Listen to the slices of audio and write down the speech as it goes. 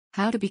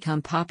How to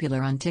become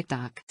popular on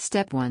TikTok.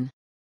 Step 1.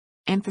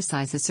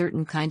 Emphasize a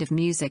certain kind of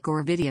music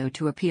or video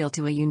to appeal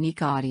to a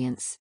unique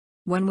audience.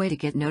 One way to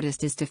get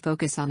noticed is to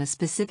focus on a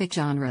specific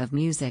genre of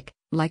music,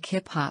 like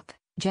hip-hop,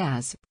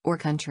 jazz, or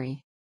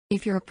country.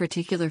 If you're a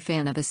particular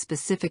fan of a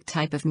specific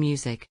type of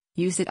music,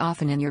 use it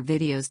often in your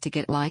videos to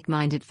get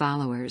like-minded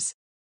followers.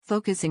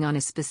 Focusing on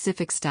a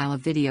specific style of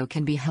video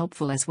can be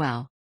helpful as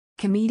well.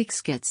 Comedic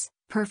skits,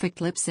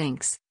 perfect lip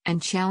syncs, and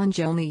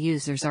challenge-only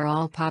users are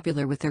all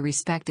popular with their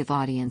respective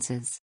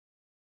audiences.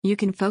 You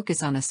can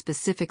focus on a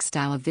specific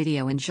style of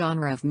video and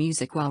genre of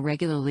music while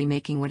regularly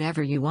making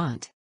whatever you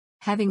want.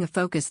 Having a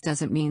focus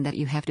doesn't mean that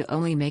you have to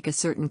only make a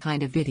certain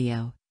kind of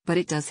video, but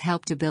it does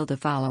help to build a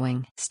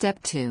following. Step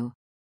 2.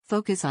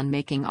 Focus on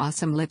making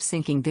awesome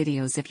lip-syncing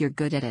videos if you're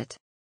good at it.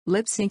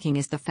 Lip-syncing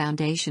is the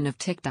foundation of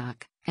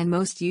TikTok, and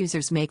most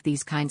users make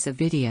these kinds of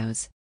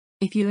videos.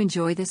 If you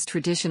enjoy this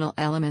traditional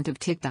element of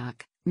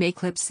TikTok,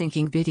 make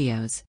lip-syncing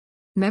videos.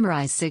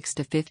 Memorize 6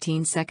 to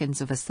 15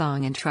 seconds of a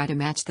song and try to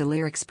match the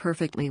lyrics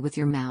perfectly with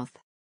your mouth.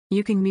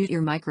 You can mute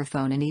your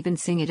microphone and even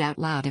sing it out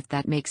loud if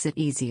that makes it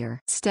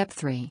easier. Step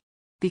 3.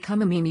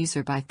 Become a meme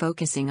user by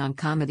focusing on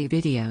comedy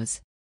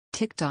videos.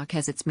 TikTok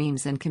has its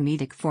memes and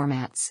comedic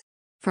formats.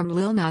 From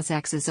Lil Nas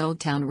X's Old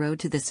Town Road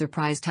to The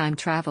Surprise Time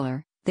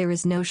Traveler, there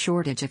is no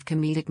shortage of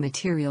comedic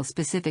material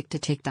specific to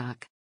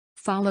TikTok.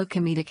 Follow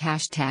comedic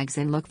hashtags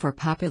and look for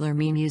popular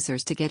meme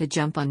users to get a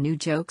jump on new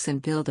jokes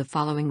and build a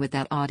following with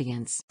that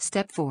audience.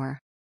 Step 4.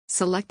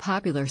 Select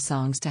popular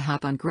songs to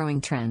hop on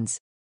growing trends.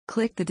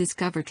 Click the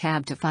Discover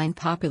tab to find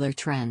popular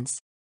trends.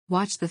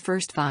 Watch the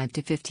first 5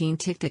 to 15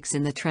 TikToks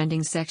in the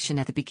trending section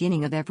at the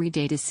beginning of every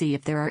day to see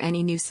if there are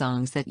any new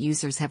songs that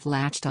users have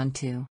latched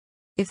onto.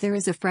 If there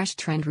is a fresh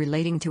trend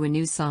relating to a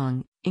new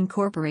song,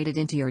 incorporate it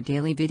into your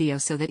daily video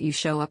so that you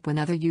show up when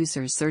other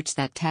users search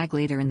that tag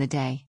later in the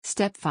day.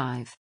 Step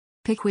 5.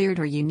 Pick weird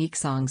or unique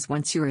songs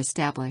once you're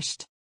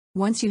established.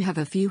 Once you have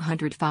a few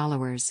hundred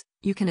followers,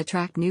 you can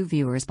attract new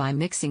viewers by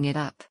mixing it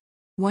up.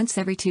 Once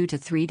every 2 to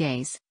 3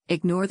 days,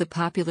 ignore the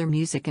popular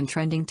music and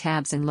trending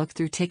tabs and look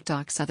through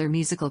TikTok's other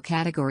musical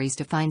categories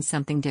to find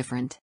something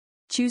different.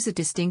 Choose a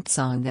distinct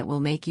song that will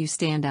make you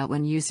stand out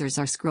when users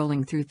are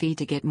scrolling through feed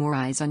to get more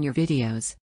eyes on your videos.